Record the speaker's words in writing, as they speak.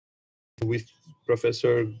with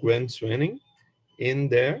Professor Gwen Swanning. In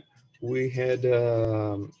there, we had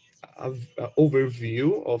an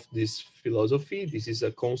overview of this philosophy. This is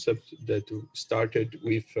a concept that started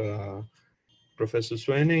with Professor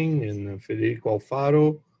Swanning and Federico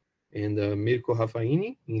Alfaro and Mirko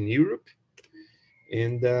Raffaini in Europe.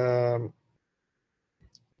 And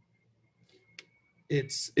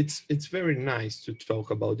it's very nice to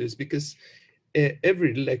talk about this because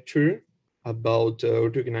every lecture about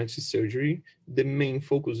orthognathic surgery, the main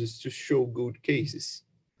focus is to show good cases.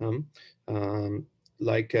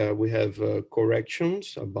 Like we have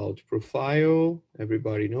corrections about profile,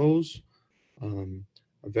 everybody knows,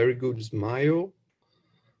 a very good smile,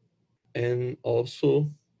 and also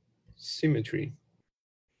symmetry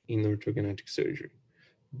in orthognathic surgery.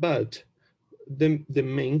 But the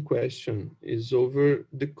main question is over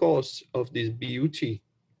the cost of these beauty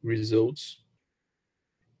results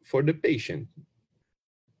for the patient.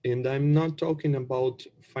 And I'm not talking about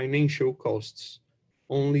financial costs,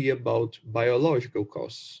 only about biological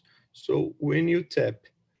costs. So when you tap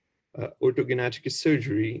orthognathic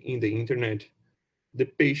surgery in the internet, the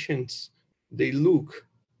patients, they look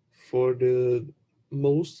for the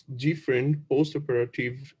most different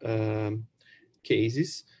post-operative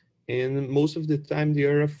cases, and most of the time they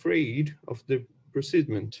are afraid of the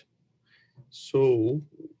procedure. So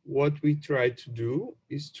what we try to do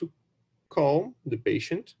is to calm the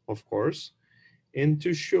patient, of course, and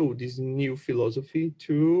to show this new philosophy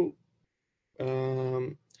to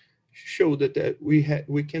show that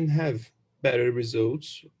we can have better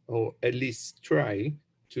results, or at least try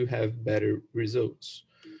to have better results.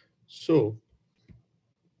 So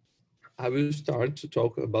I will start to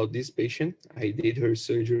talk about this patient. I did her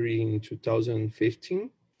surgery in 2015,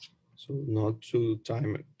 so not too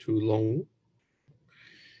long.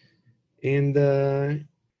 And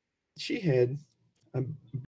she had a